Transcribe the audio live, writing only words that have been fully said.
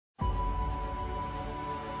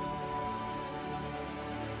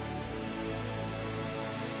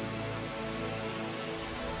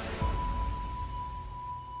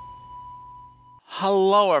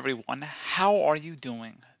Hello everyone, how are you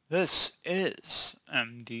doing? This is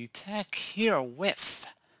MD Tech here with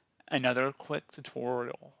another quick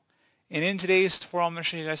tutorial. And in today's tutorial, I'm going to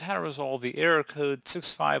show you guys how to resolve the error code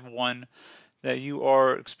 651 that you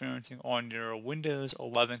are experiencing on your Windows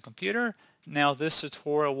 11 computer. Now this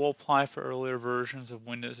tutorial will apply for earlier versions of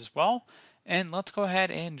Windows as well. And let's go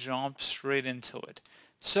ahead and jump straight into it.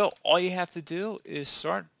 So all you have to do is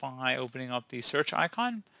start by opening up the search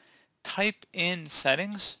icon. Type in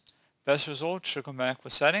settings. Best result should come back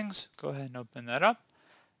with settings. Go ahead and open that up.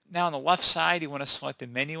 Now on the left side, you want to select the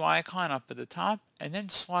menu icon up at the top and then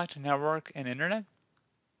select network and internet.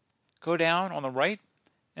 Go down on the right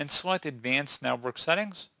and select advanced network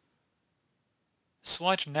settings.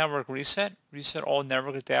 Select network reset. Reset all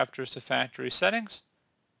network adapters to factory settings.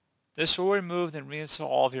 This will remove and reinstall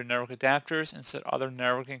all of your network adapters and set other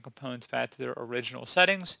networking components back to their original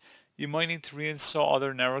settings. You might need to reinstall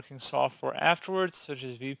other networking software afterwards, such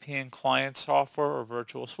as VPN client software or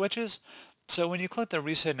virtual switches. So when you click the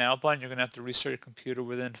Reset Now button, you're going to have to restart your computer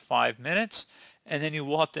within 5 minutes, and then you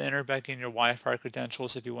will have to enter back in your Wi-Fi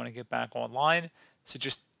credentials if you want to get back online. So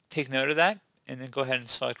just take note of that, and then go ahead and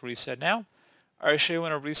select Reset Now. Alright, show you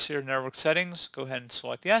want to reset your network settings. Go ahead and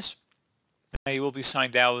select Yes. Now you will be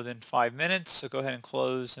signed out within 5 minutes, so go ahead and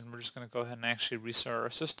close, and we're just going to go ahead and actually restart our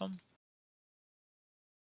system.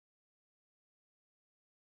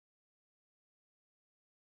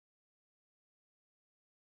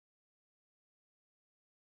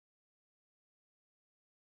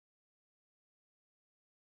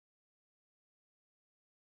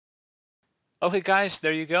 Okay guys,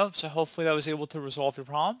 there you go. So hopefully that was able to resolve your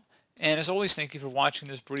problem. And as always, thank you for watching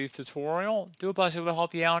this brief tutorial. Do hope I was able to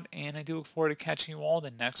help you out, and I do look forward to catching you all in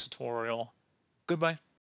the next tutorial. Goodbye.